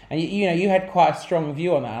restaurant. And you had quite a strong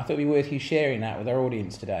view on that. I thought it would be worth you sharing that with our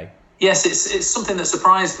audience today. Yes, it's something that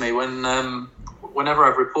surprised me whenever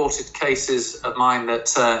I've reported cases of mine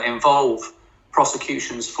that involve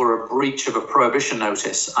prosecutions for a breach of a prohibition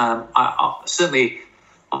notice. I certainly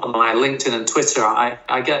on my LinkedIn and Twitter,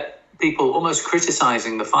 I get people almost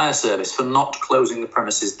criticising the fire service for not closing the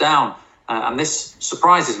premises down. And this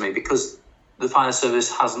surprises me because the fire service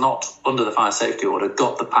has not, under the fire safety order,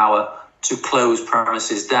 got the power to close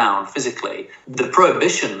premises down physically. The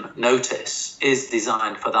prohibition notice is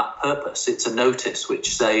designed for that purpose. It's a notice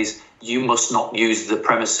which says you must not use the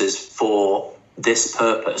premises for this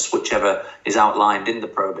purpose, whichever is outlined in the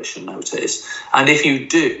prohibition notice. And if you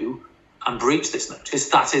do and breach this notice,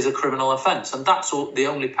 that is a criminal offence. And that's the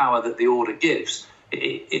only power that the order gives.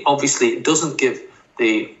 It obviously doesn't give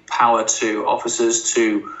the power to officers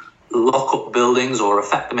to lock up buildings or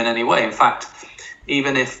affect them in any way. In fact,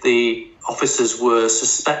 even if the officers were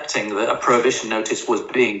suspecting that a prohibition notice was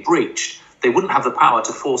being breached, they wouldn't have the power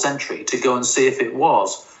to force entry to go and see if it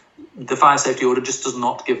was. the fire safety order just does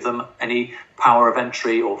not give them any power of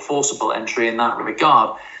entry or forcible entry in that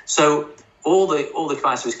regard. So all the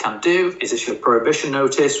fire service can do is issue a prohibition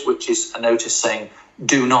notice, which is a notice saying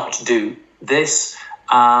do not do this,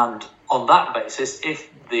 and on that basis, if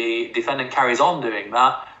the defendant carries on doing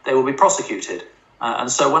that, they will be prosecuted.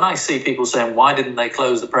 And so when I see people saying, why didn't they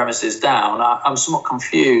close the premises down, I'm somewhat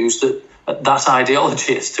confused at that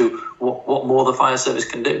ideology as to what more the fire service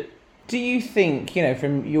can do. Do you think,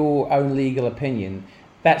 from your own legal opinion,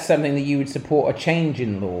 that's something that you would support a change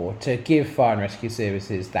in law to give fire and rescue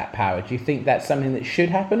services that power? Do you think that's something that should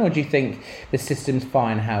happen, or do you think the system's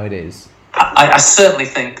fine how it is? I certainly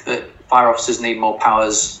think that fire officers need more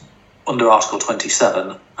powers under Article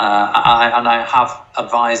 27. I have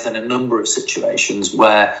advised in a number of situations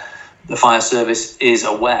where the fire service is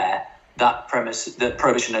aware that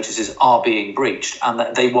prohibition notices are being breached and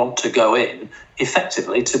that they want to go in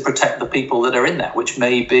effectively to protect the people that are in there, which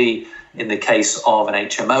may be, in the case of an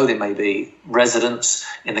HMO, they may be residents.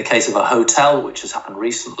 In the case of a hotel, which has happened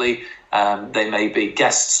recently, they may be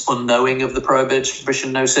guests unknowing of the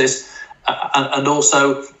prohibition notice. And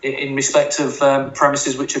also in respect of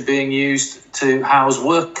premises which are being used to house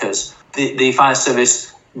workers. The fire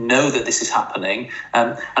service know that this is happening.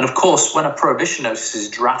 And of course, when a prohibition notice is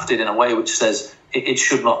drafted in a way which says it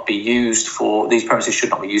should not be used these premises should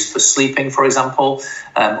not be used for sleeping, for example,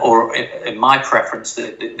 or in my preference,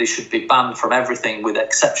 they should be banned from everything with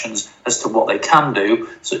exceptions as to what they can do,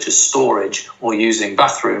 such as storage or using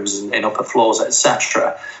bathrooms in upper floors,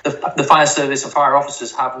 etc. The fire service and fire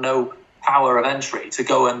officers have no power of entry to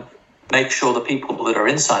go and make sure the people that are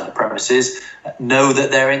inside the premises know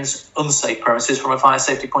that they're in unsafe premises from a fire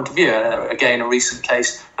safety point of view. Again, a recent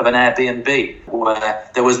case of an Airbnb where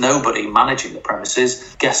there was nobody managing the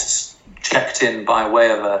premises. Guests checked in by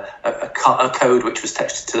way of a code which was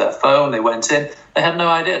texted to their phone. They went in. They had no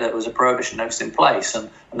idea that there was a prohibition notice in place,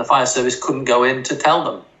 and the fire service couldn't go in to tell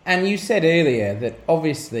them. And you said earlier that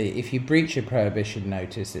obviously if you breach a prohibition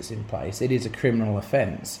notice that's in place, it is a criminal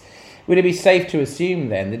offence. Would it be safe to assume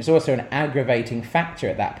then that it's also an aggravating factor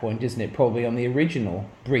at that point, isn't it, probably on the original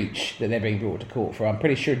breach that they're being brought to court for? I'm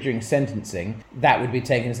pretty sure during sentencing that would be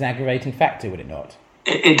taken as an aggravating factor, would it not?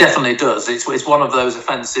 It definitely does. It's one of those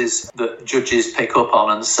offences that judges pick up on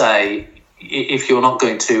and say, if you're not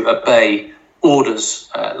going to obey orders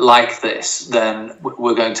like this, then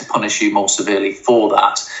we're going to punish you more severely for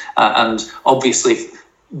that. And obviously,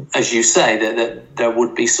 as you say, that there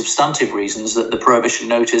would be substantive reasons that the prohibition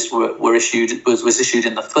notice was issued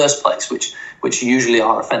in the first place, which usually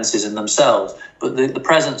are offences in themselves. But the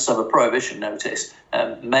presence of a prohibition notice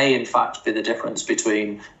may in fact be the difference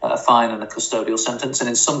between a fine and a custodial sentence, and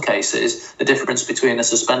in some cases the difference between a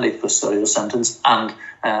suspended custodial sentence and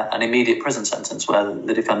an immediate prison sentence where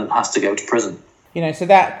the defendant has to go to prison. So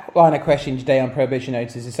that line of question today on prohibition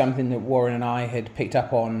notices is something that Warren and I had picked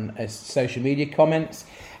up on as social media comments.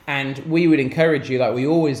 And we would encourage you, like we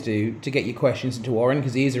always do, to get your questions into Warren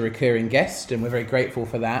because he is a recurring guest and we're very grateful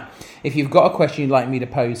for that. If you've got a question you'd like me to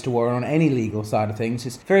pose to Warren on any legal side of things,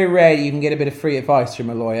 it's very rare you can get a bit of free advice from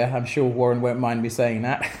a lawyer. I'm sure Warren won't mind me saying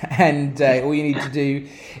that. And all you need to do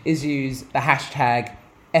is use the hashtag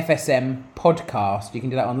FSM podcast. You can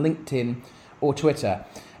do that on LinkedIn or Twitter.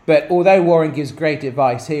 But although Warren gives great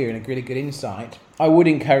advice here and a really good insight, I would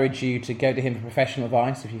encourage you to go to him for professional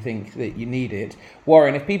advice if you think that you need it.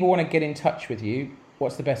 Warren, if people want to get in touch with you,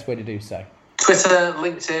 what's the best way to do so? Twitter,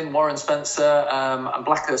 LinkedIn, Warren Spencer, and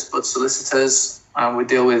Blackhurst Budd Solicitors. We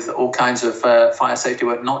deal with all kinds of fire safety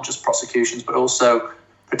work, not just prosecutions, but also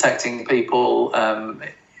protecting people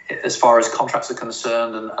as far as contracts are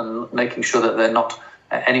concerned and making sure that they're not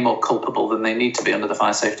any more culpable than they need to be under the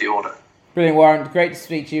fire safety order. Brilliant, Warren. Great to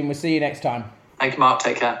speak to you, and we'll see you next time. Thank you, Mark.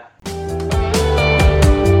 Take care.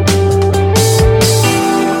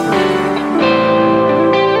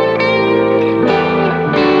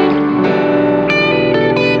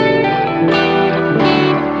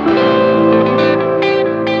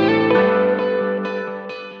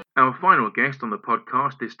 Our final guest on the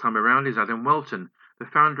podcast this time around is Adam Welton, the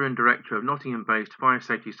founder and director of Nottingham-based Fire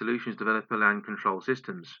Safety Solutions developer Land Control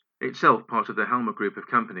Systems, itself part of the Helmer Group of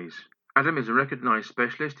companies. Adam is a recognised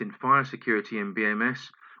specialist in fire security and BMS,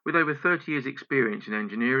 with over 30 years' experience in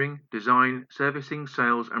engineering, design, servicing,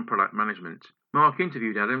 sales and product management. Mark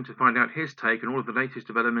interviewed Adam to find out his take on all of the latest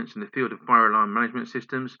developments in the field of fire alarm management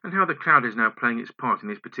systems and how the cloud is now playing its part in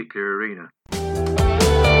this particular arena.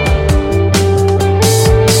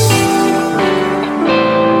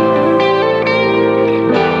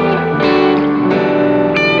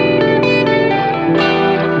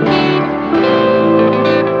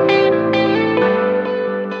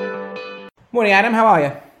 Morning, Adam. How are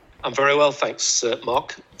you? I'm very well, thanks,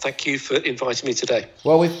 Mark. Thank you for inviting me today.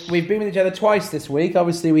 Well, we've been with each other twice this week.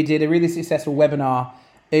 Obviously, we did a really successful webinar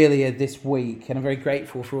earlier this week, and I'm very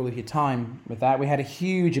grateful for all of your time with that. We had a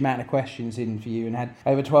huge amount of questions in for you and had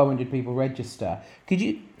over 1,200 people register. Could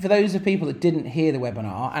you, for those of people that didn't hear the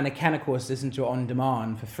webinar, and can of course listen to it on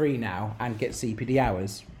demand for free now and get CPD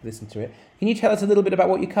hours, listen to it, can you tell us a little bit about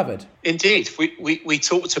what you covered? Indeed. We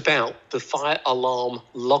talked about the fire alarm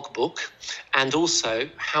logbook and also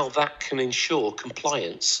how that can ensure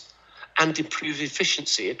compliance and improve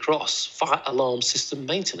efficiency across fire alarm system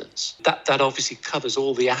maintenance. That obviously covers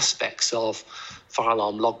all the aspects of fire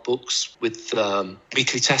alarm logbooks with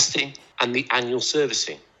weekly testing and the annual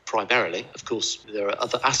servicing. Primarily, of course, there are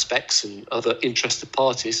other aspects and other interested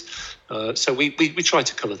parties. So we try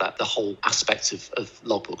to cover the whole aspect of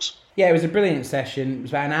logbooks. Yeah, it was a brilliant session. It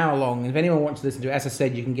was about an hour long. And if anyone wants to listen to it, as I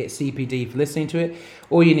said, you can get CPD for listening to it.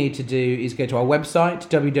 All you need to do is go to our website,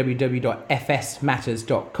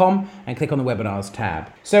 www.fsmatters.com, and click on the webinars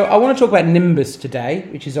tab. So I want to talk about Nimbus today,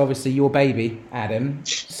 which is obviously your baby, Adam.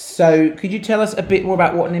 So could you tell us a bit more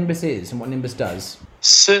about what Nimbus is and what Nimbus does?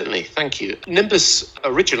 Certainly, thank you. Nimbus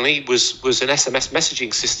originally was an SMS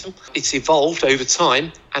messaging system. It's evolved over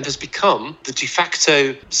time and has become the de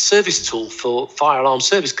facto service tool for fire alarm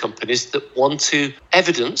service companies that want to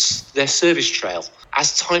evidence their service trail.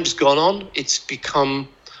 As time's gone on, it's become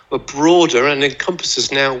a broader and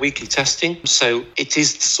encompasses now weekly testing. So it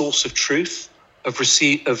is the source of truth of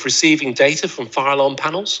receiving data from fire alarm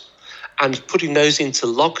panels and putting those into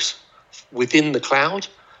logs within the cloud,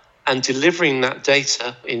 and delivering that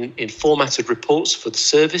data in formatted reports for the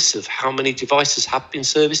service of how many devices have been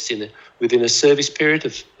serviced within a service period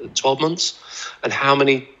of 12 months and how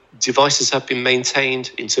many devices have been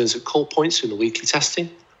maintained in terms of call points in the weekly testing.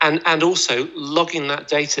 And also logging that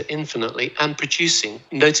data infinitely and producing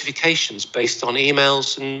notifications based on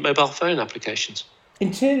emails and mobile phone applications.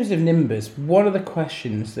 In terms of Nimbus, one of the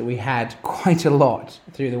questions that we had quite a lot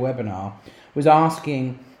through the webinar was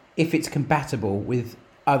asking if it's compatible with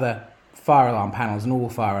other fire alarm panels and all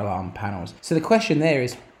fire alarm panels. So the question there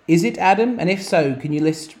is it, Adam? And if so, can you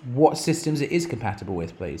list what systems it is compatible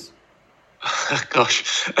with, please?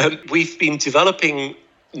 Gosh, we've been developing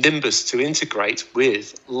Nimbus to integrate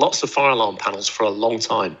with lots of fire alarm panels for a long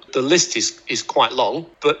time. The list is quite long,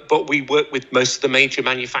 but we work with most of the major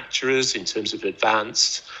manufacturers in terms of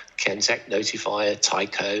Advanced, Kentech, Notifier,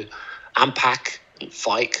 Tyco, Ampac, and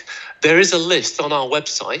Fike. There is a list on our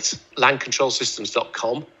website,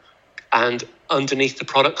 landcontrolsystems.com, and underneath the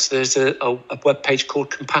products, there's a web page called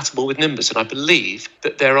Compatible with Nimbus. And I believe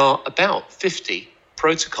that there are about 50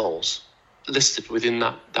 protocols listed within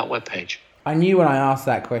that web page. I knew when I asked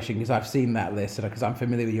that question, because I've seen that list and because I'm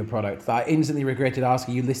familiar with your product, that I instantly regretted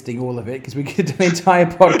asking you listing all of it, because we could do an entire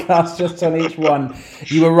podcast just on each one.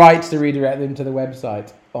 You were right to redirect them to the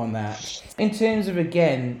website on that. In terms of,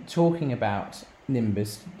 again, talking about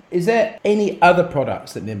Nimbus, is there any other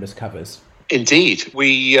products that Nimbus covers? Indeed.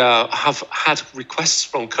 We have had requests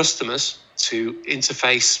from customers to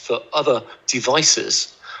interface for other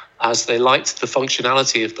devices as they liked the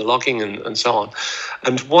functionality of the logging and so on.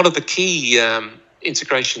 And one of the key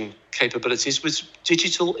integration capabilities was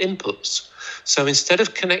digital inputs. So instead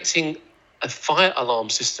of connecting a fire alarm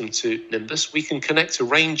system to Nimbus, we can connect a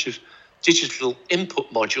range of digital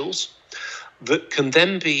input modules that can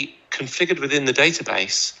then be configured within the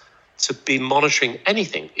database to be monitoring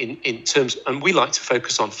anything in terms, and we like to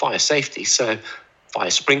focus on fire safety. So fire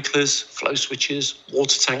sprinklers, flow switches,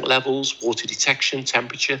 water tank levels, water detection,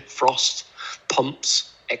 temperature, frost,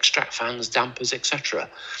 pumps, extract fans, dampers, etc.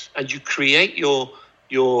 And you create your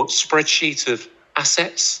spreadsheet of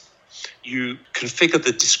assets, you configure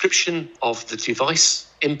the description of the device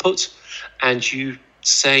input, and you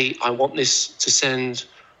say, I want this to send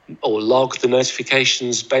or log the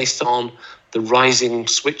notifications based on the rising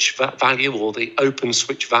switch value or the open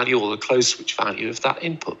switch value or the closed switch value of that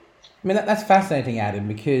input. I mean, that's fascinating, Adam,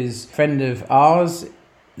 because a friend of ours,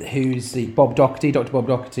 who's Dr. Bob Doherty,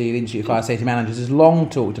 the Institute of Fire Safety Managers, has long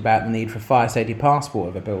talked about the need for a fire safety passport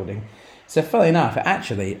of a building. So funnily enough,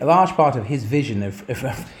 actually, a large part of his vision of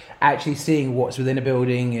actually seeing what's within a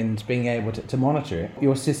building and being able to monitor it,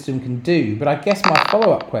 your system can do. But I guess my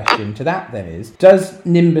follow-up question to that then is, does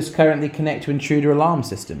Nimbus currently connect to intruder alarm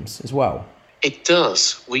systems as well? It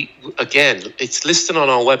does. It's listed on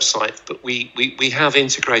our website, but we have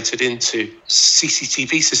integrated into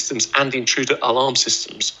CCTV systems and intruder alarm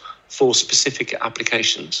systems for specific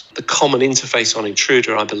applications. The common interface on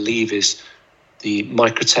intruder, I believe, is the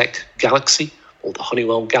Microtech Galaxy or the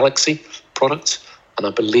Honeywell Galaxy product, And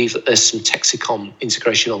I believe that there's some Texicom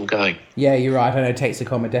integration ongoing. Yeah, you're right. I know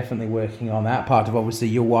Texicom are definitely working on that, part of obviously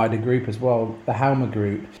your wider group as well, the Halma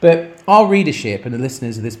Group. But our readership and the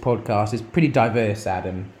listeners of this podcast is pretty diverse,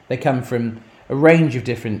 Adam. They come from a range of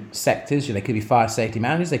different sectors. They could be fire safety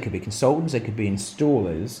managers, they could be consultants, they could be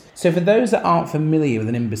installers. So for those that aren't familiar with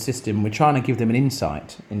the Nimbus system, we're trying to give them an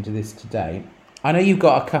insight into this today. I know you've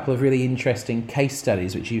got a couple of really interesting case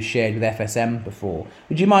studies which you've shared with FSM before.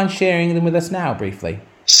 Would you mind sharing them with us now briefly?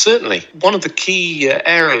 Certainly. One of the key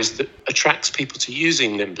areas that attracts people to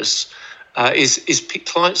using Nimbus is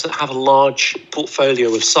clients that have a large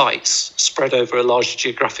portfolio of sites spread over a large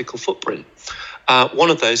geographical footprint. One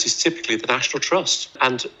of those is typically the National Trust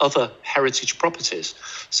and other heritage properties.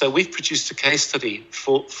 So we've produced a case study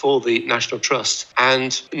for the National Trust,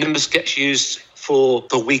 and Nimbus gets used for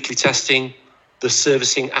the weekly testing, the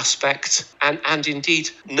servicing aspect, and indeed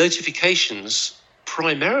notifications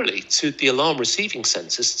primarily to the alarm receiving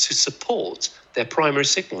centres to support their primary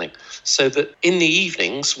signalling, so that in the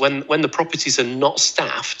evenings when the properties are not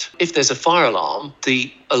staffed, if there's a fire alarm, the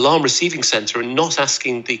alarm receiving centre are not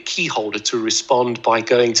asking the key holder to respond by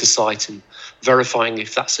going to site and verifying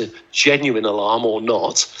if that's a genuine alarm or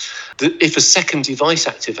not. If a second device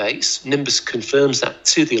activates, Nimbus confirms that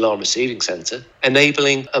to the alarm receiving centre,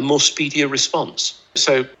 enabling a more speedier response.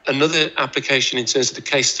 So another application in terms of the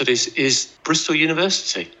case studies is Bristol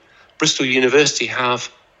University. Bristol University have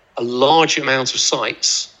a large amount of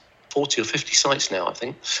sites, 40 or 50 sites now, I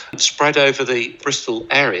think, spread over the Bristol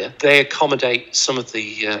area. They accommodate some of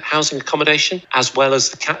the housing accommodation as well as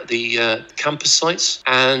the campus sites,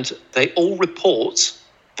 and they all report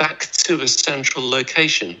back to a central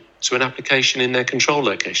location, to an application in their control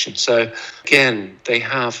location. So again, they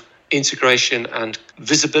have integration and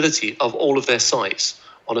visibility of all of their sites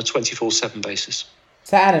on a 24/7 basis.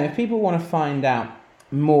 So Adam, if people want to find out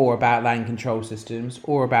more about land control systems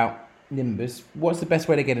or about Nimbus, what's the best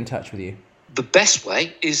way to get in touch with you? The best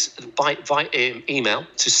way is by email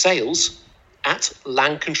to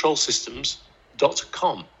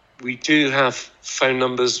sales@landcontrolsystems.com. We do have phone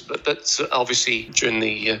numbers, but obviously during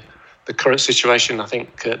the current situation, I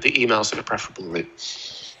think the emails are the preferable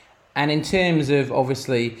route. And in terms of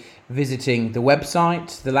obviously visiting the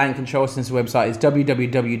website, the Land Control Systems website is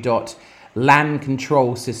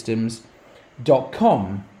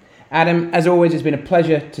www.landcontrolsystems.com. Adam, as always, it's been a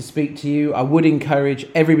pleasure to speak to you. I would encourage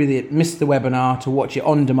everybody that missed the webinar to watch it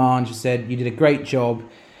on demand. You said you did a great job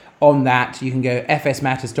on that. You can go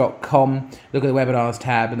fsmatters.com, look at the webinars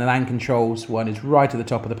tab, and the land controls one is right at the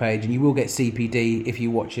top of the page, and you will get CPD if you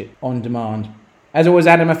watch it on demand. As always,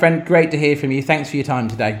 Adam, my friend, great to hear from you. Thanks for your time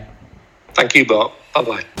today. Thank you, Bart.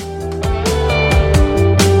 Bye-bye.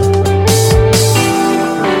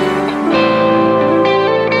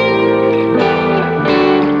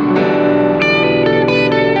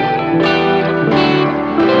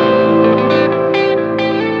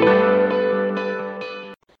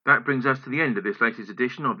 That brings us to the end of this latest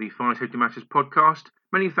edition of the Fire Safety Matters podcast.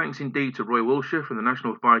 Many thanks indeed to Roy Wilshire from the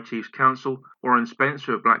National Fire Chiefs Council, Warren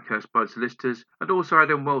Spencer of Blackhurst Budd Solicitors, and also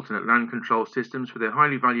Adam Walton at Land Control Systems for their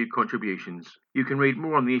highly valued contributions. You can read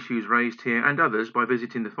more on the issues raised here and others by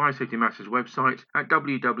visiting the Fire Safety Matters website at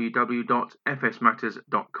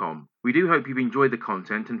www.fsmatters.com. We do hope you've enjoyed the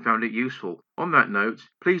content and found it useful. On that note,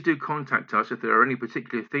 please do contact us if there are any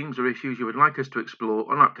particular themes or issues you would like us to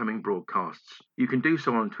explore on upcoming broadcasts. You can do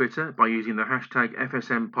so on Twitter by using the hashtag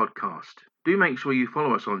FSMPodcast. Do make sure you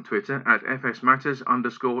follow us on Twitter at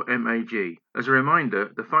FSMatters_MAG. As a reminder,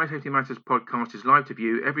 the Fire Safety Matters podcast is live to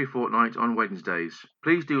view every fortnight on Wednesdays.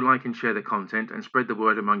 Please do like and share the content and spread the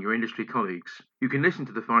word among your industry colleagues. You can listen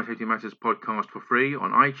to the Fire Safety Matters podcast for free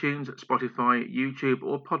on iTunes, Spotify, YouTube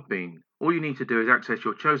or Podbean. All you need to do is access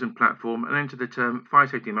your chosen platform and enter the term Fire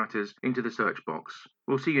Safety Matters into the search box.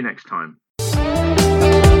 We'll see you next time.